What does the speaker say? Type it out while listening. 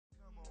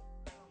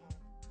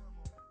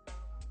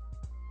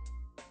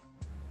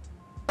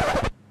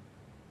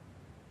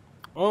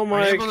Oh Are you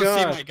my able to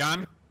see god. my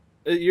gun?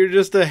 You're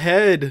just a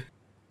head.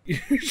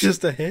 You're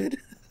just a head?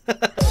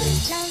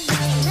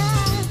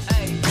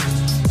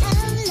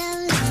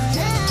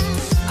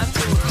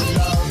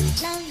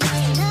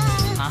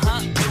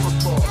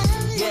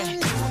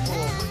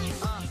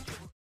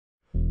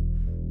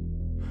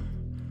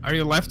 Are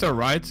you left or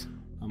right?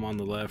 I'm on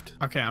the left.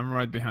 Okay, I'm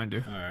right behind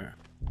you. Alright.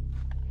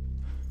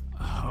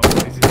 Oh,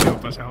 this is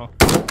dope as hell.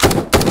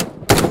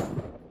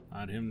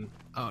 Not him.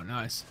 Oh,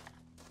 nice.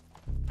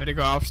 Better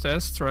go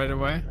upstairs straight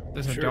away.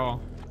 There's a Sure. door.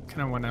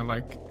 Kind of wanna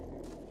like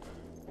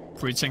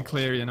breach and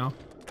clear, you know.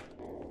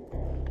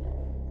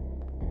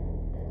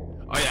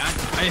 Oh yeah,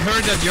 I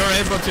heard that you're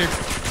able to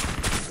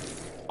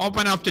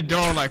open up the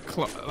door like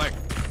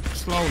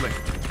slowly.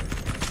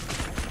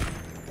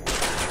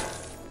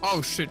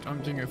 Oh shit,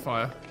 I'm doing a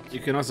fire. You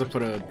can also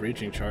put a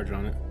breaching charge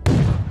on it.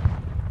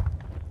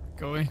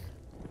 Going.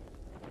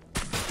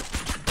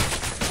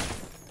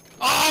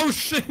 Oh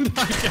shit!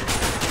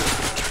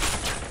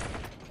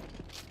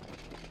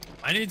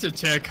 I need to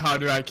check how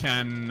do I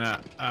can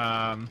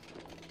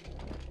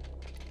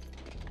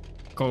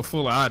go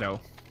full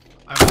auto.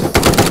 I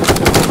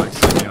was like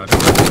semi-auto.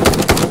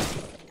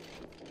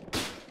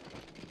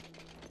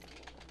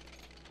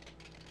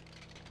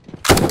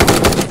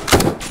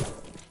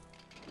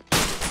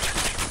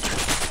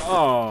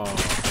 Oh.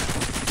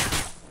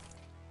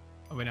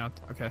 I went out.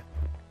 Okay.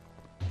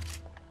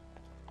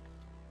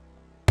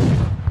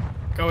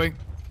 Going.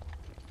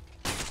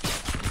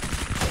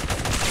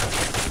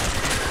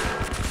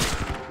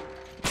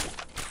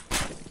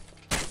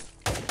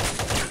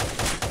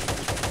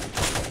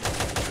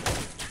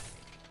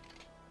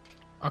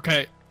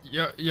 Okay,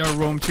 your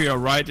room to your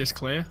right is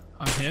clear.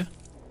 I'm here.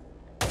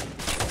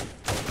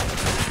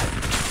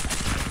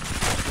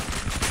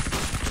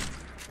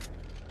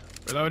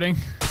 Reloading.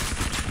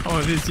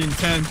 Oh, this is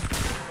intense.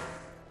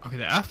 Okay,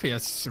 the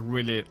FPS is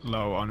really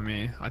low on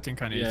me. I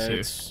think I need Yeah, to.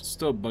 it's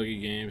still a buggy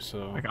game,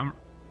 so. Like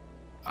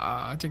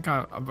I think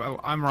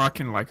I'm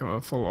rocking like a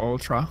full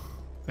ultra.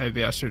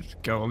 Maybe I should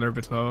go a little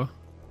bit lower.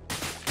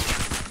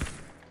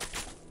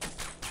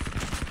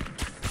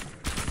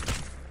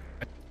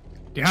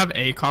 Do you have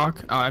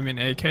ACOG? I mean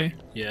AK?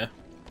 Yeah.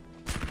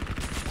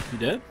 You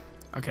dead?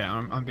 Okay,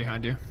 I'm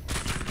behind you.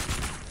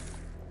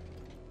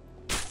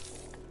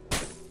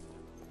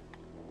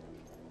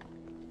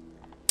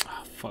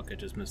 Oh, fuck, I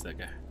just missed that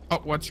guy.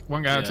 Oh, watch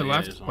one guy to the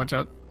left. Watch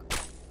out.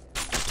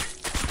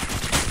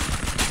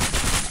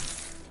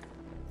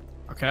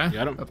 Okay,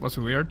 Got him. that was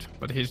weird,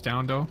 but he's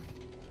down though.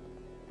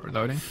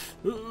 Reloading.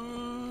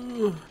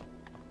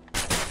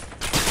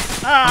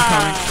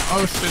 Ah!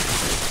 Oh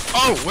shit.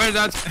 Oh, where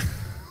that?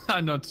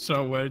 I'm not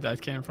sure where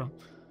that came from.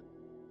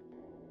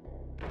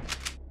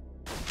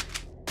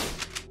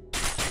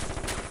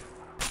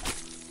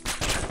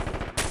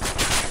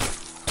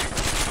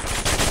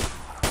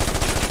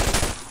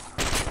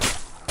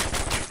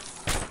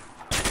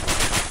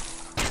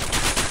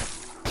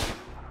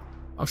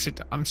 Oh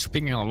shit, I'm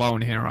speaking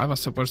alone here. I was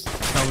supposed to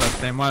tell that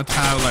they might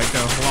have like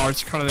a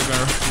large caliber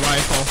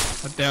rifle,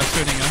 but they're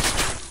shooting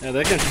us. Yeah,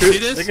 they can See shoot.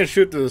 this? They can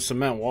shoot through the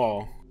cement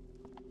wall.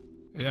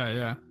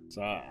 Yeah.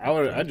 So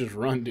I'd just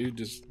run, dude.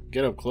 Just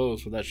get up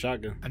close with that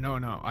shotgun.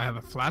 No, I have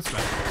a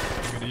flashlight.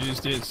 I'm gonna use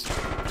this.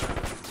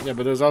 Yeah,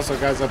 but there's also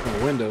guys up in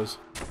the windows.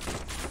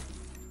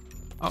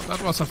 Oh, that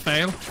was a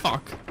fail.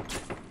 Fuck.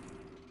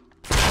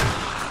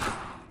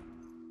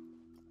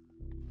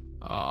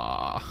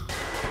 Ah.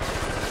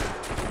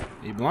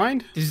 You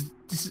blind? This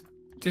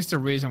is the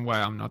reason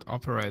why I'm not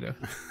operator.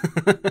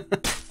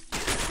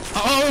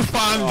 Oh,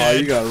 fun! Oh,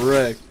 you got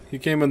wrecked. He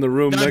came in the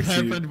room That next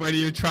to you. happened when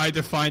you tried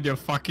to find your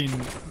fucking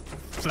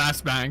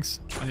flashbangs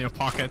on your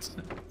pockets.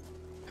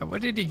 Where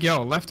did he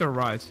go? Left or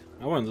right?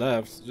 I went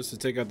left just to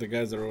take out the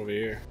guys that are over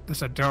here.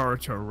 There's a door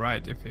to your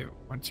right if you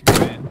want to go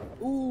in.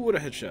 Ooh, what a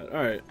headshot!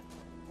 All right.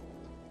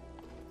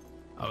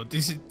 Oh,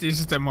 this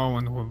is the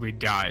moment when we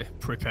die.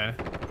 Prepare.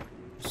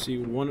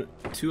 See,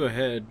 two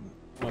ahead,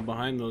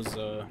 behind those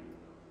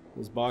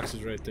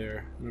boxes right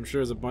there, and I'm sure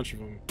there's a bunch of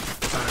them.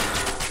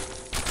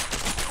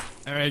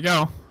 There you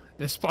go.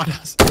 They spot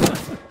us.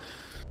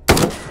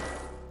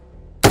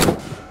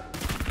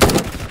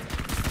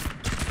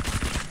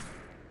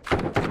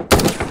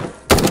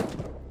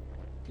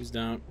 He's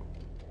down.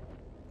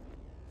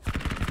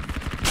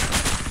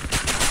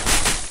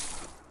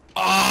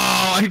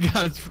 Oh, I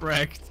got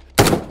wrecked.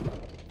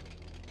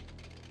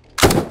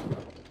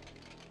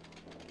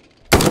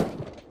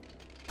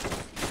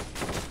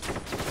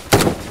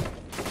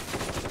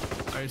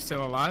 Are you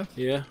still alive?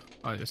 Yeah.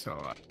 Oh, you're still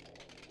alive.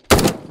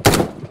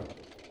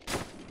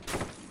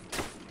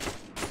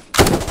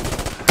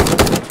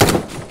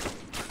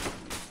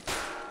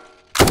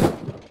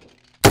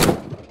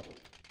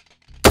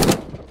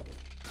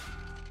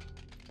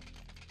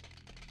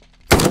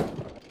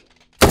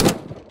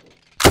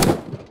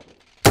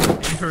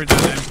 You heard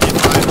that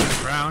MP5 on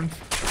the ground?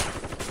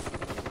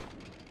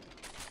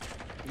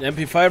 The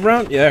MP5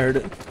 round? Yeah, I heard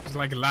it. It's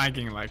like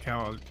lagging like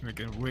hell,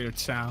 making a weird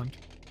sound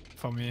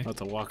for me. I'll have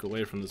to walk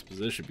away from this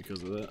position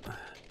because of that.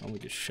 I'm gonna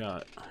get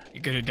shot.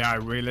 You're gonna die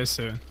really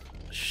soon.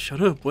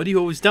 Shut up. Why do you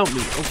always doubt me?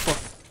 Oh, fuck.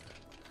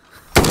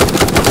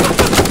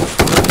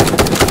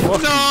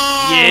 No!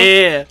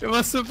 Yeah! It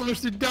was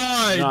supposed to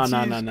die! No.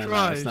 Jesus That's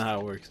Christ. not how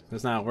it works.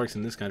 That's not how it works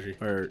in this country.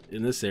 Or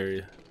in this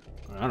area.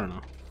 I don't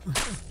know.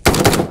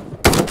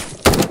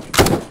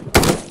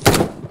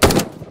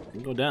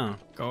 Go down.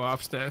 Go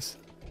upstairs.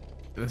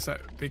 There's a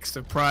big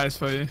surprise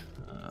for you.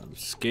 I'm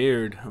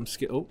scared. I'm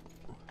scared. Oh.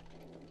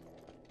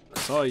 I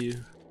saw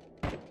you.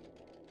 Let's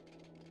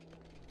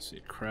see.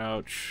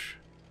 Crouch.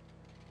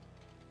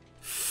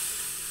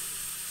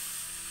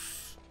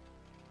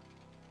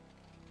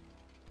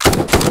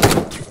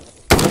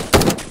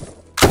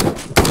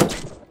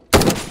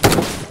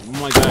 Oh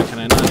my god, can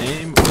I not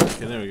aim?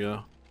 Okay, there we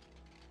go.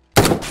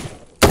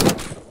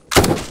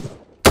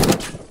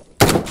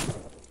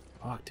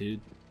 Fuck, dude.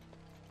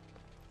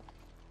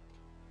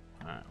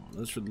 Alright, well,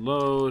 let's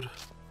reload.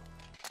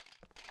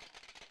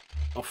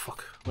 Oh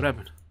fuck, what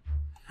happened?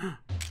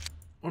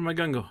 Where'd my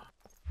gun go?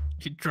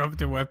 You dropped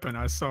the weapon,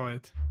 I saw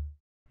it.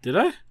 Did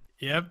I?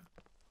 Yep.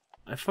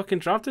 I fucking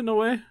dropped it? No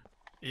way.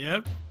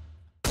 Yep.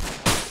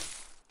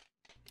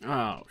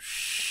 Oh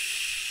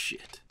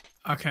shit.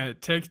 Okay,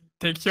 take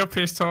your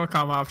pistol,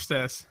 come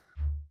upstairs.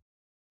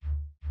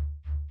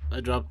 I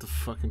dropped the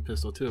fucking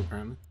pistol too,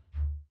 apparently.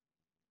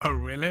 Oh,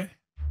 really?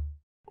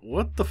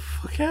 What the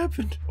fuck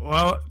happened?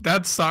 Well,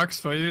 that sucks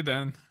for you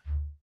then.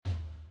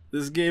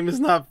 This game is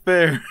not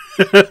fair.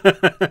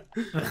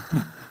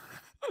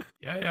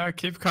 Yeah,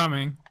 keep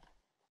coming.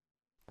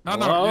 No,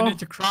 Hello? you need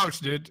to crouch,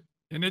 dude.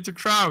 You need to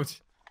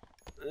crouch.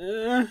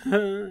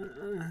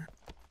 Can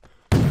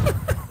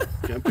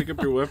I pick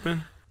up your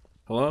weapon?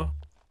 Hello?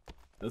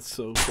 That's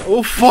so...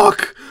 Oh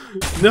fuck!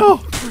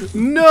 No!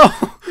 No!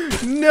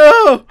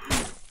 No!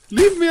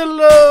 Leave me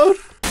alone!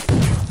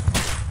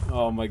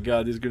 Oh my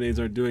god, these grenades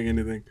aren't doing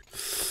anything.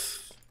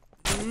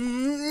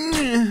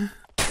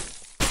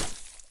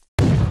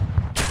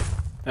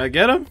 I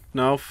get him?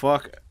 No,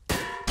 fuck.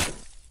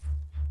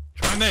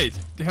 Try nade.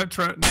 Do you have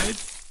nade?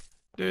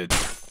 Dude.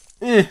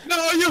 Eh.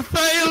 No, you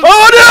failed!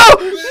 Oh no!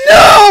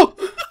 No!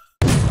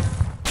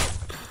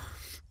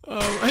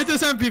 Hit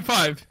this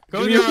MP5.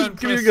 Give me your gun.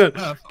 Give me your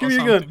gun.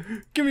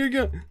 Give me your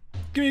gun.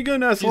 Give me your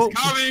gun, asshole. He's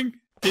coming.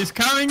 He's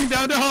coming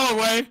down the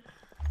hallway.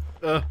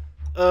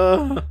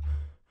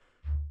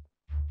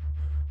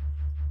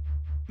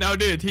 No,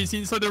 dude, he's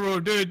inside the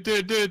room.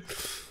 Dude.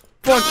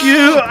 Fuck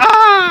you!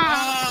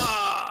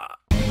 Ah!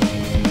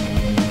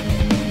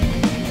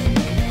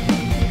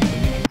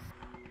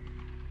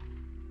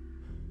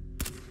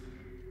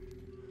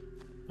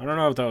 I don't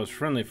know if that was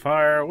friendly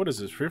fire. What is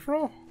this, free for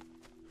all?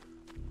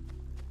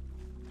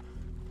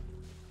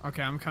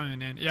 Okay, I'm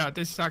coming in. Yeah,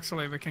 this is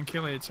actually, we can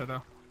kill each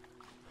other.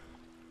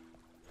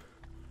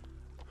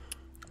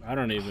 I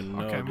don't even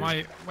know. Okay, dude.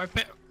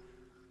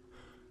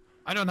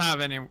 I don't have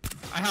any.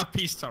 I have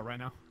pistol right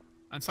now,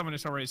 and someone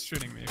is already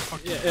shooting me.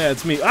 Fuck you. Yeah,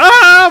 it's me.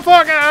 Ah,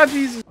 fuck! Ah,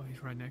 Jesus! Oh,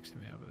 he's right next to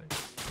me over there.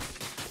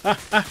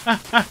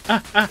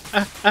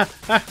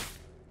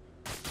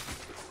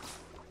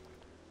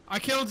 I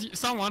killed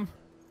someone.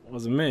 It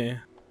wasn't me.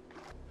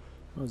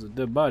 There was a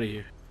dead body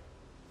here.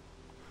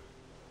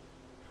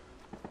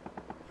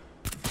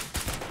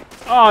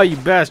 Oh, you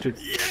bastard!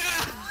 Yeah!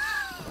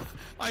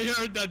 I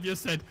heard that you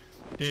said,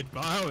 dead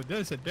body. Oh,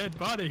 there's a dead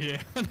body here.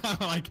 And I'm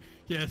like,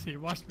 yes, he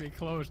watched me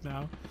close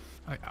now.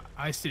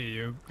 I see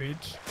you,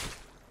 bitch.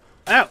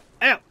 Ow!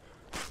 Ow!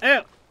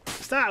 Ow!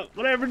 Stop!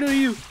 Whatever do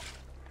you?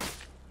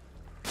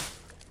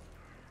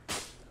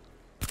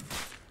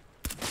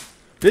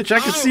 Bitch,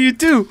 I can see you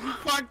too!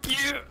 Fuck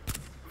you!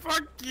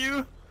 Fuck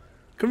you!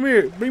 Come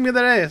here, bring me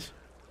that ass.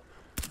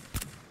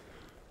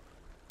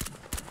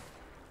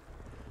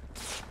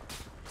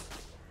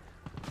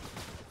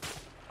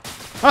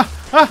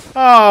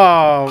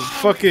 Oh,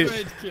 fuck it.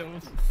 Great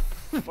kills.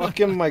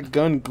 Fucking my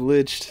gun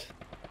glitched.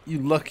 You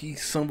lucky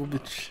son of a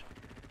bitch.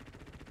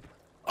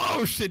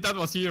 Oh shit, that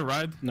was you,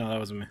 right? No, that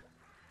wasn't me.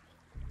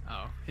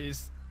 Oh,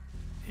 he's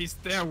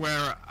there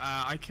where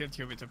I killed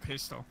you with a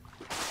pistol.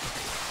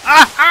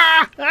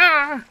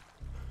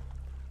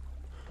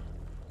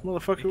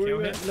 Motherfucker, where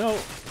you at? No.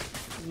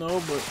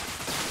 No, but...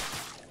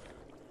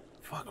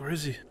 Fuck, where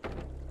is he?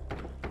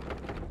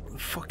 Where the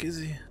fuck is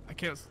he?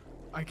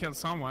 I killed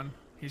someone.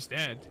 He's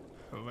dead.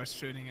 Who was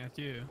shooting at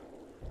you?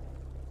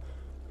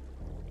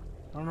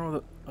 I don't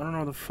know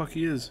where the fuck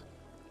he is.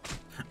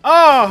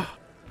 Oh!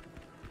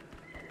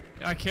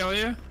 Did I kill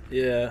you?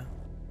 Yeah.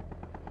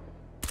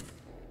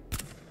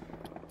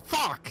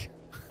 Fuck!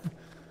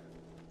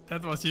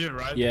 That was you,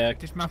 right? Yeah.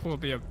 This map will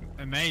be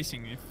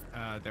amazing if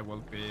there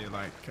will be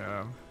like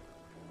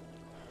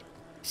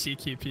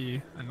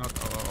CQP and not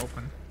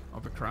open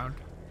ground.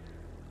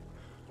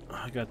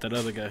 I got that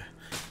other guy.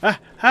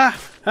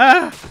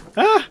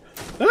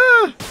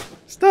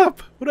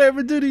 Stop! What'd I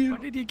ever do to you?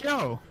 Where did he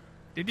go?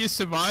 Did you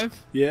survive?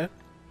 Yeah.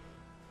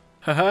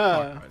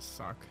 Haha. Fuck, I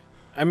suck.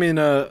 I mean,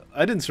 I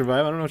didn't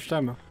survive. I don't know what you're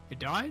talking about. You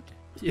died?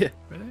 Yeah.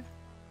 Really?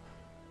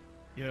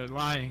 You're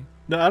lying.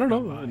 No, I don't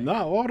know. Don't lie.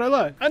 No, why would I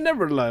lie? I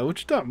never lie. What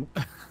you talking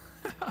about?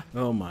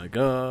 Oh my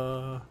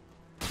god.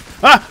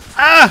 Ah!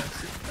 Ah!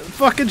 The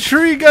fucking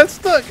tree got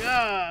stuck!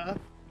 Ah!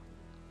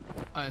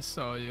 I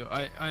saw you.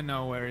 I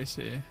know where is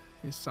he.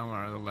 He's somewhere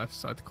on the left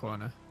side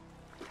corner.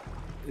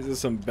 These are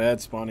some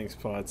bad spawning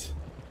spots.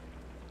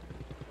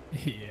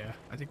 Yeah,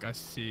 I think I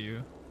see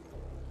you.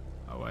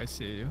 Oh, I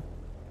see you.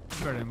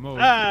 You better move.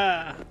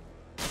 Ah!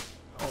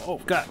 Oh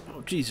god.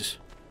 Oh Jesus.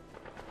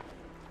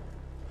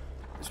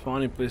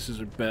 Spawning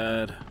places are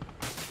bad.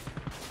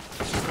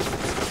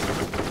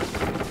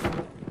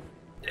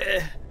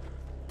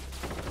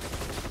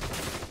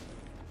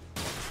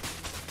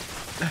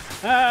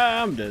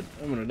 Ah, I'm dead.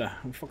 I'm gonna die.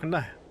 I'm fucking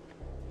die.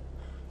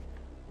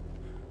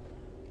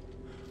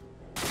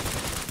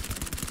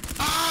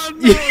 Oh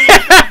no!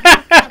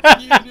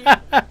 Fuck you,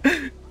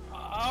 dude.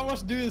 I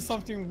was doing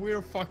something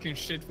weird fucking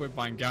shit with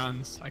my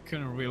guns. I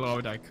couldn't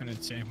reload. I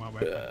couldn't change my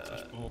weapon.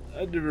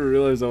 I never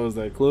realized I was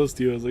that close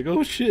to you. I was like,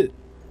 oh shit.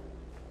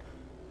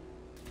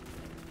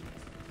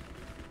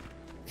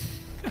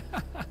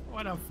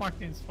 What a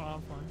fucking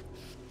spawn point.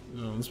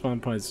 No, the spawn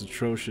point is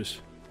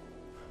atrocious.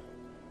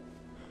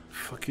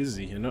 Fuck is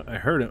he? I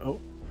heard him. Oh.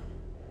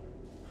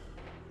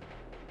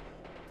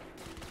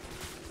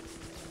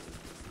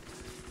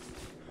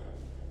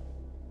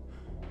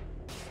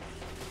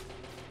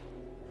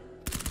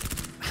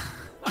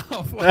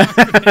 Oh,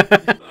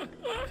 fuck.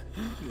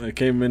 I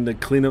came in to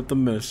clean up the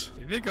mess.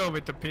 Did we go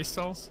with the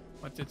pistols?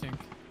 What do you think?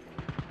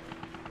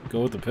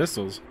 Go with the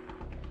pistols.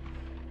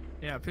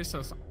 Yeah,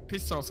 pistols.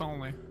 Pistols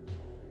only.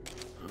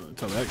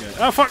 Tell that guy.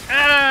 Oh fuck!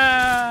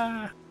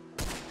 Ah!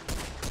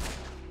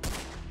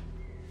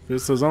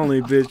 Pistols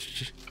only,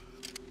 bitch.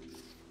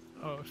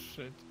 Oh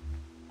shit.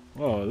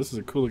 Oh, this is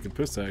a cool looking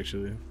pistol,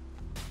 actually.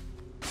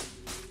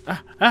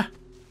 Ah! Ah!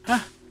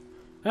 Ah!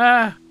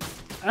 Ah!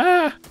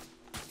 Ah!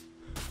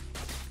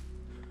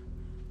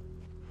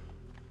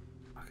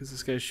 What is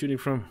this guy shooting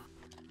from?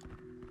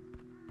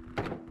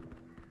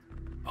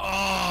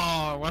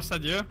 Oh, was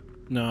that you?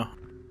 No.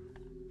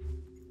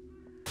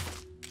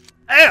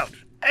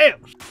 Ouch!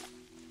 Ouch!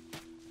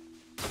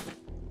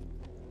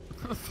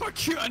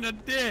 Fuck you, I'm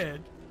not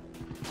dead.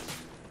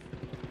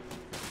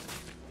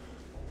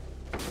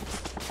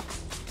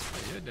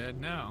 You're dead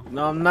now.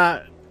 No, I'm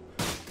not.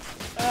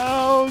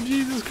 Oh,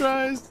 Jesus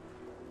Christ!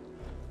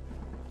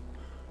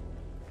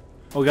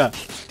 Oh God!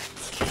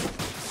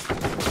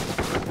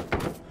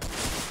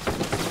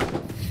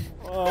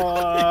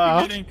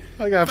 You're getting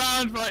I got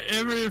found by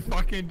every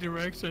fucking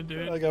direction,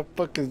 dude. I got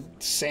fucking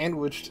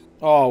sandwiched.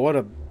 Oh, what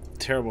a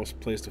terrible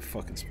place to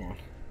fucking spawn.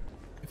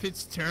 If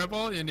it's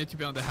terrible, you need to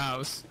be on the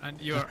house, and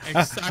you're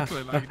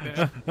exactly like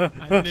that.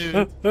 I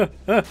knew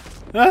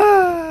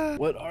it.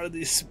 What are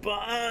these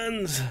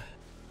spawns?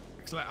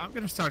 It's like, I'm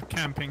gonna start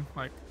camping.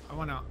 Like, I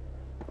wanna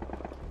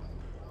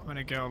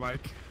go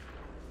like.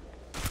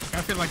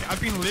 I feel like I've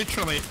been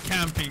literally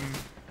camping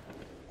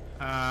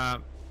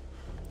 5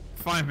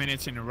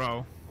 minutes in a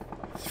row.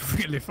 It's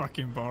really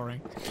fucking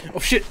boring. Oh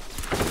shit!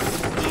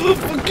 Oh,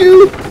 fuck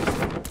you!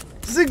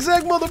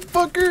 Zigzag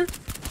motherfucker!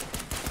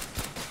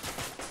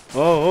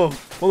 Oh,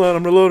 hold on,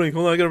 I'm reloading.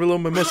 Hold on, I gotta reload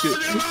my musket.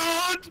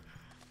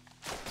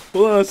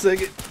 Hold on a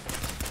second.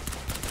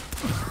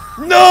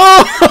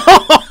 No!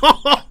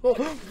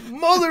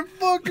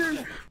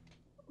 Motherfucker!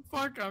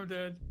 Fuck, I'm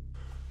dead.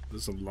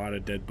 There's a lot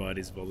of dead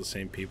bodies of all the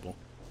same people.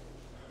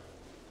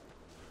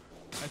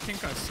 I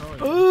think I saw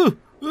it. Ooh!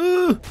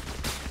 Ooh!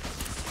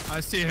 I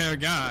see her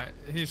guy.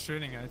 He's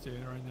shooting at you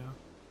right now.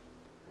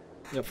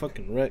 Got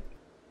fucking wrecked.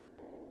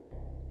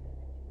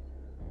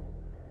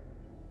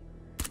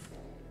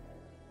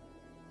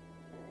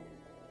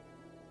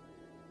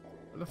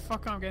 What the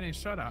fuck I'm getting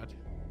shot at?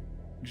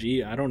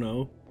 Gee, I don't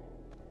know.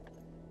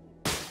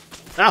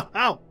 Ow!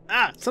 Ow!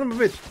 Ah! Son of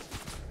a bitch!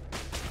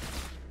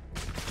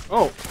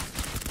 Oh!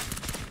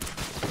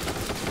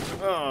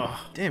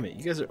 Oh! Damn it!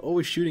 You guys are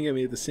always shooting at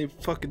me at the same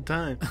fucking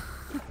time.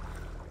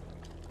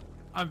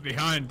 I'm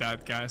behind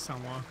that guy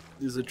somewhere.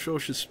 These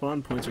atrocious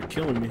spawn points are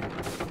killing me.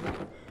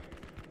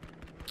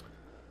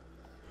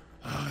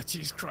 Oh,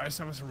 Jesus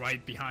Christ, I was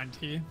right behind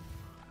here.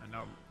 And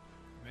I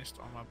missed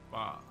all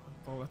my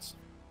bullets.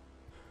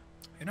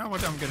 You know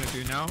what I'm gonna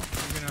do now?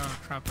 I'm gonna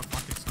trap a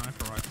fucking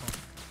sniper rifle.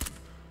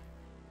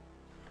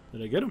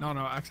 Did I get him?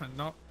 No, actually,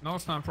 no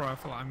sniper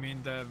rifle. I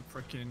mean the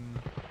freaking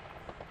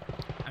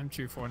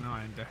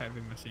M249, the heavy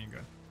machine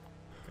gun.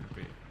 Gonna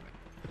be.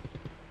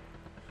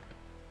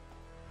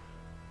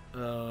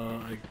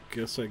 I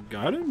guess I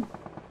got him?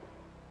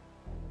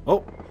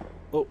 Oh!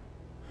 Oh!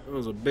 That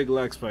was a big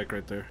lag spike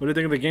right there. What do you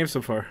think of the game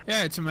so far?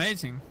 Yeah, it's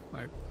amazing.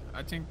 Like,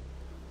 I think,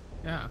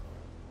 yeah.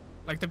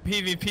 Like, the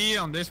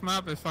PvP on this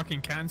map is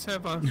fucking cancer,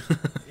 but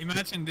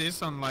imagine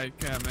this on, like,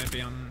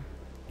 maybe on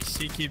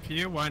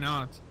CQP, why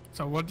not?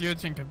 So what do you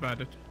think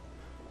about it?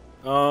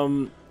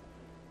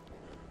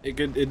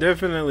 It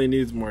definitely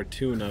needs more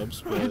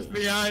tune-ups, but... It's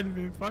behind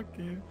me, fuck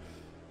you.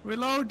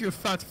 Reload, you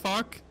fat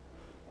fuck.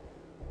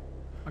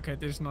 Okay,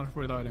 this is not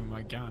reloading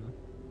my gun.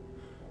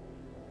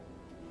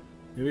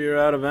 Maybe you're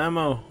out of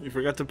ammo. You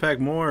forgot to pack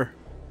more.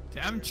 The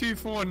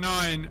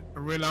M249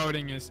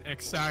 reloading is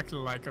exactly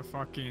like a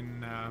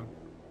fucking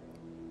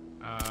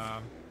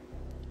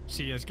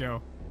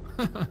CS:GO.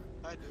 I do.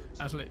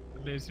 At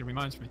least it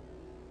reminds me.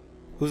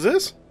 Who's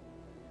this?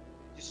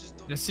 This is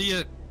The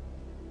CS,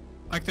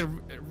 like the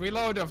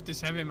reload of this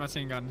heavy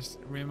machine gun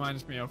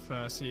reminds me of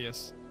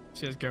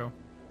CS:GO.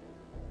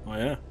 Oh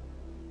yeah.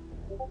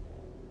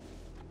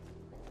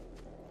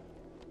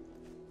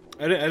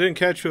 I didn't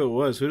catch who it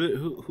was.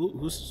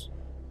 Who's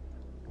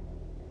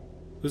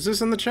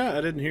this in the chat?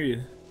 I didn't hear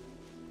you.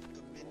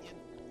 Dominion.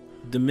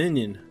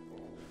 Dominion.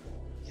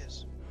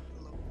 Yes.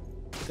 Hello.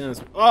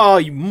 Dennis. Oh,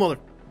 you mother.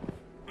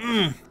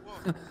 Whoa.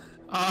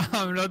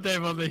 I'm not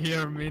able to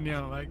hear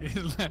Minion, like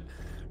it's like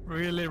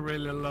really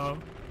low.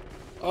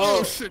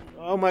 Oh shit!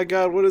 Oh my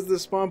God! What is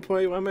this spawn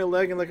point? Why am I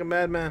lagging like a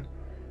madman?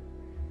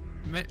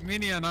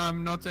 Minion,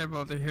 I'm not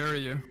able to hear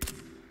you.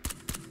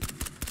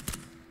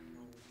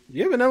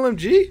 You have an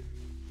LMG?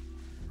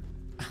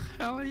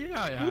 Hell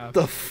yeah, I have. What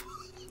the f?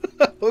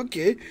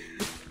 Okay.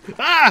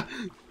 Ah!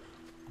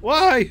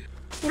 Why?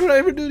 What did I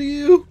ever do to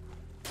you?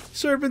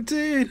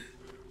 Serpentine!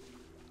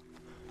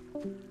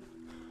 Oh,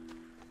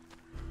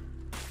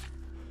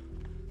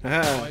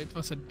 Ah, it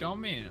was a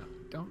dummy.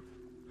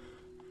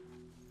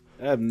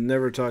 I've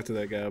never talked to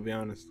that guy, I'll be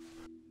honest.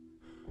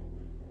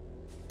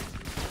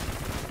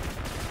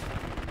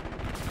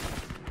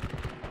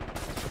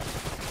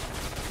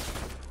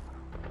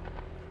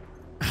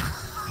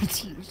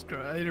 Jesus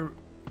Christ, I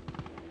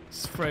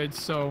sprayed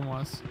so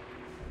much.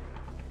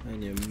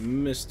 And you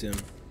missed him.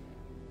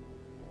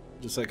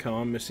 Just like how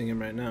I'm missing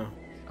him right now.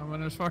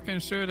 Someone is fucking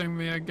shooting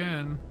me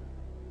again.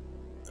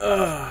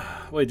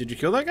 Wait, did you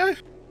kill that guy?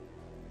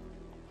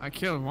 I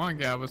killed one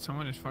guy, but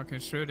someone is fucking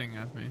shooting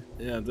at me.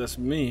 Yeah, that's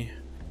me.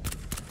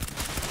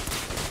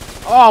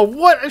 Oh,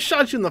 what? I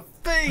shot you in the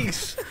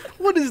face!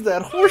 What is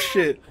that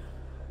horseshit?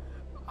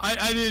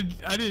 I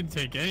didn't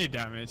take any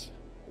damage.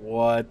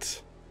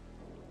 What?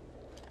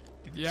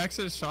 Did you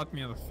actually shot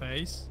me in the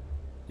face?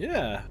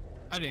 Yeah.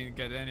 I didn't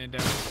get any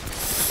damage.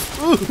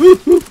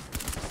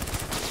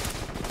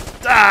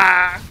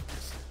 Ah!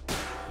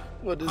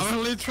 What is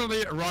I'm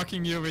literally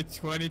rocking you with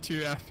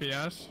 22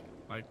 FPS.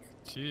 Like,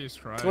 Jesus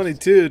Christ.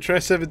 22? Try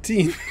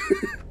 17.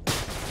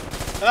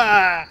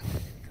 Ah!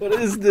 What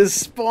is this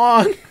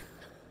spawn?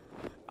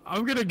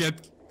 I'm gonna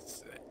get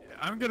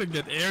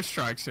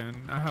airstrikes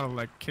in. I have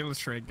like kill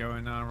streak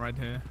going on right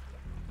here.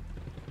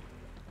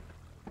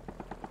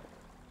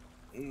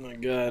 Oh my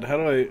God, how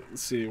do I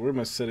let's see? Where are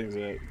my settings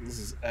at? This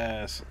is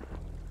ass.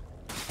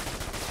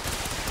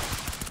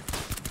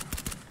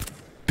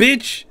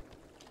 Bitch!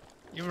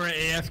 You were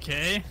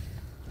AFK,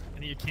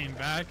 and you came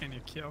back and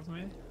you killed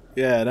me.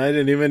 Yeah, and I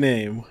didn't even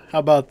aim. How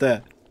about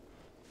that?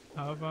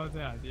 How about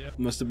that? Yeah.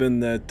 Must have been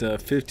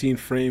that 15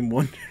 frame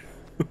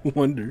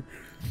wonder.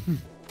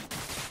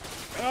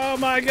 Oh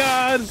my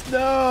God!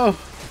 No!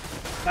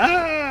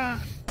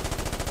 Ah!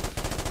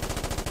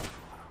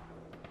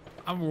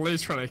 I'm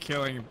literally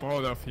killing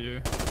both of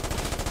you.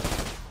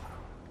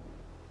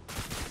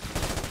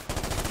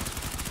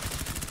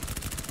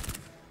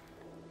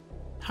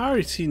 How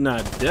is he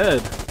not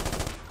dead?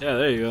 Yeah,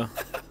 there you go.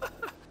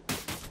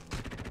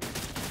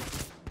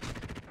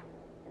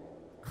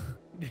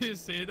 Did you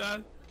see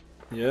that?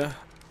 Yeah.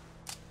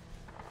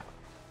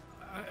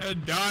 I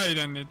died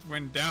and it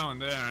went down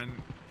there, and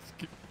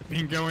it's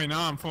been going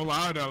on full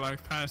auto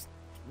like past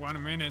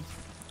 1 minute.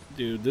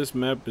 Dude, this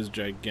map is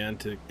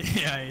gigantic.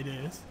 Yeah, it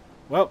is.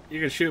 Well, you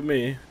can shoot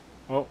me.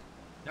 Oh.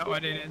 No, I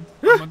didn't.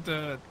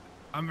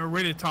 I'm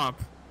really top.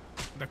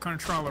 The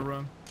controller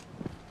room.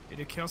 Did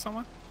you kill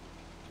someone?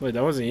 Wait,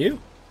 that wasn't you?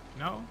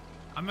 No.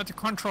 I'm at the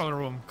controller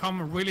room.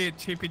 Come really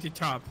TPT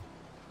top.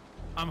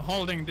 I'm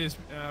holding this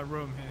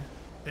room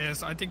here.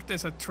 I think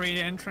there's a 3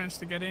 entrance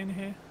to get in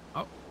here.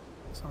 Oh,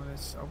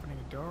 someone's opening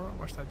a door.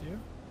 Was that you?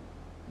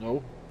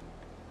 No.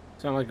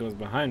 Sounded like it was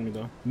behind me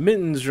though.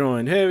 Mittens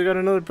joined. Hey, we got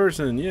another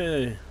person.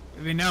 Yay.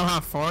 Do we now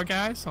have 4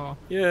 guys, or?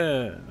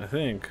 Yeah, I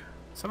think.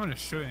 Someone is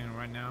shooting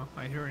right now.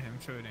 I hear him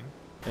shooting.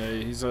 Yeah,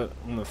 he's on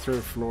the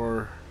 3rd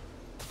floor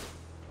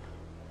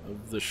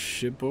of the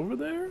ship over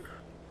there.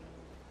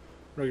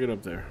 Where'd I get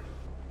up there?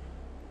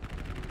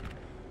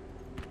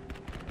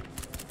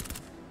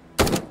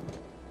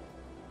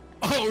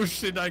 Oh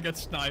shit, I got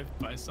sniped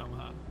by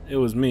somehow. It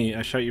was me.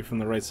 I shot you from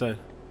the right side.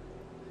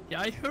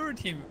 Yeah, I heard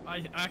him.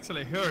 I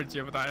actually heard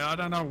you, but I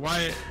don't know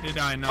why did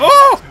I not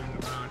Oh!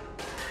 turn around.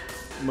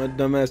 My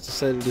dumbass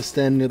decided to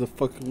stand near the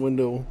fucking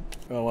window.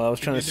 Oh, well, I was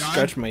trying to you die?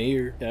 scratch my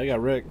ear. Yeah, I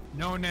got wrecked.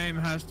 No name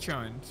has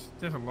joined.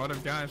 There's a lot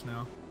of guys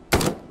now.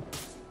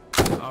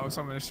 Oh,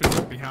 someone is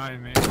shooting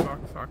behind me. Fuck.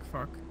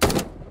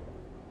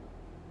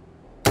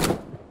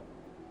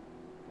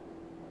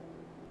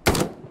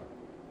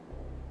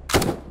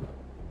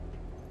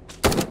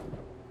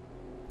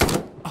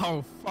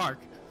 Oh, fuck.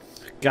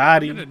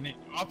 Got I him. didn't need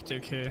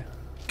optic here.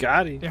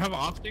 Got him. Do you have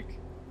optic?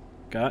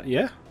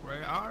 Yeah.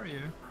 Where are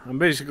you? I'm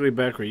basically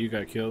back where you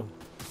got killed.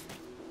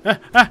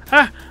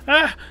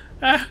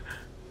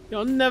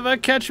 You'll never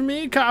catch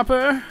me,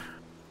 copper.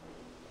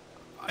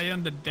 Are you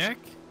on the deck?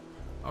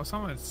 Oh,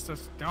 someone's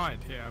just died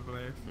here, I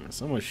believe.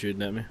 Someone's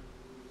shooting at me.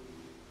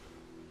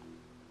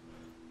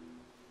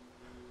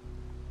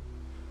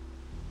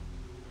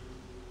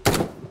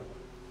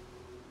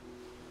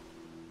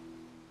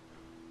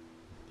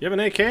 You have an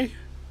AK?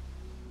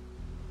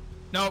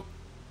 Nope.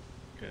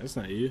 Okay, that's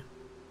not you.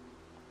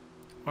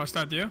 Was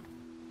that you?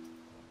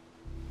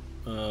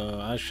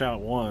 I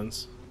shot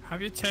once.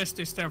 Have you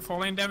tested is there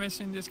falling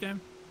damage in this game?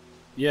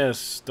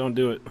 Yes, don't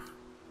do it.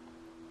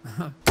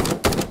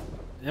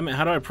 Damn it,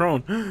 how do I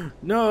prone?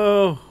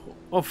 No!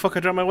 Oh fuck,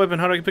 I dropped my weapon.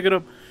 How do I pick it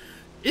up?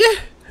 Yeah!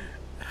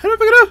 How do I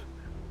pick it up?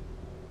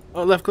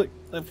 Oh, left click.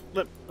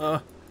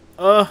 Left.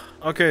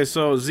 Okay,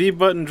 so Z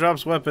button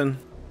drops weapon.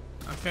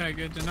 Okay,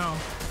 good to know.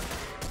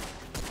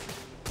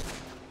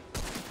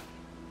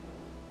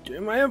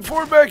 Get my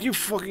M4 back, you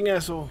fucking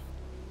asshole.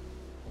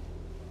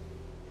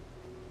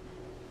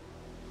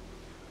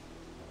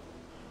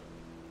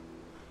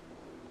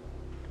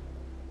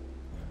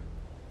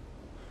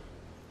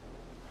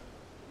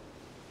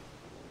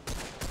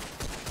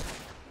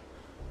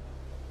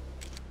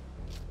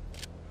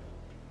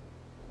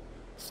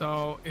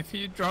 So, if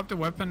you drop the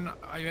weapon,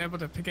 are you able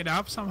to pick it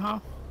up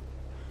somehow?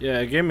 Yeah,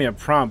 it gave me a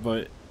prompt,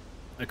 but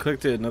I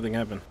clicked it, nothing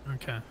happened.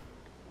 Okay.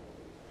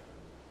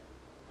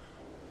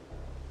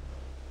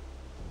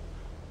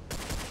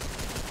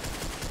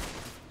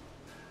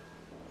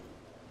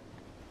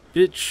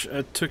 Bitch,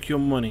 I took your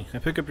money. I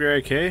pick up your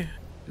AK.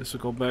 Guess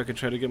we'll go back and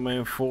try to get my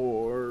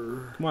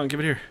M4. Come on, give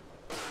it here.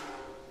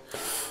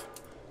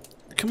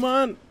 Come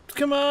on,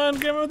 give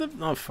me the.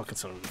 Oh, fucking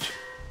son of a bitch.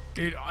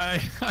 Dude, I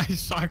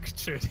suck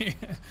shooting.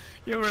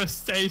 You were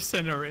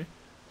stationary.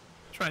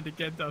 Trying to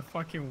get that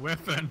fucking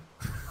weapon.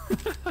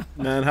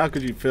 Man, how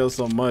could you fail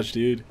so much,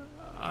 dude?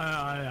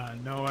 I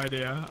had no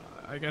idea.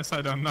 I guess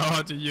I don't know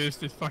how to use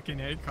this fucking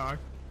ACOG.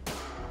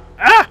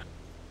 Ah!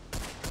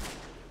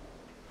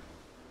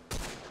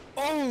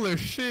 Holy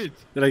shit!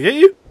 Did I get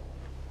you?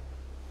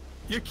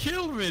 You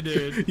killed me,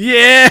 dude!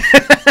 Yeah!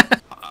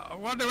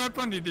 What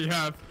weapon did he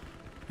have?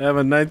 I have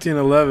a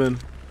 1911.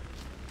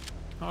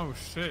 Oh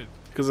shit.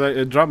 Because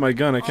I dropped my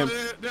gun, I can't.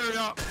 Oh, there we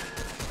go.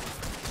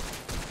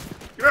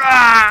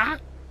 Ah!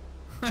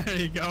 There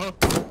you go.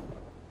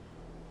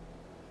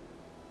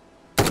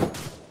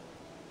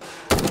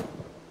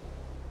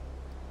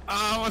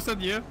 Was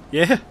that you?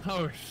 Yeah?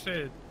 Oh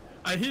shit.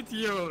 I hit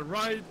you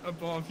right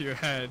above your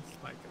head.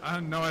 Like, I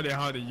have no idea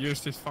how to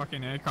use this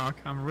fucking ACOG.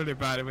 I'm really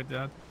bad with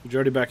that. Did you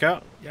already back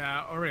out?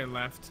 Yeah, I already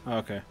left. Oh,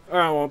 okay.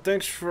 Alright, well,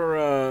 thanks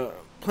for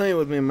playing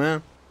with me,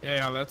 man.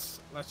 Yeah, let's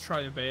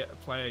try to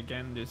play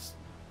again this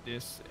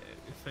if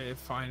I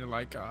find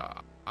like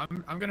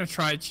I'm gonna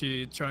try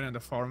to join in the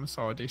forums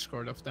or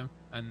Discord of them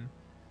and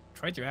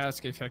try to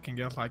ask if I can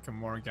get like a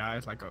more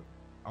guys, like a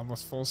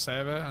almost full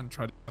server, and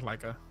try to get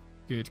like a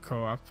good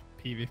co-op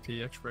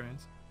PvP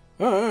experience.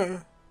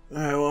 Alright,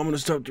 well, I'm gonna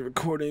stop the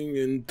recording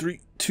in 3,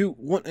 2,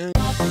 1, and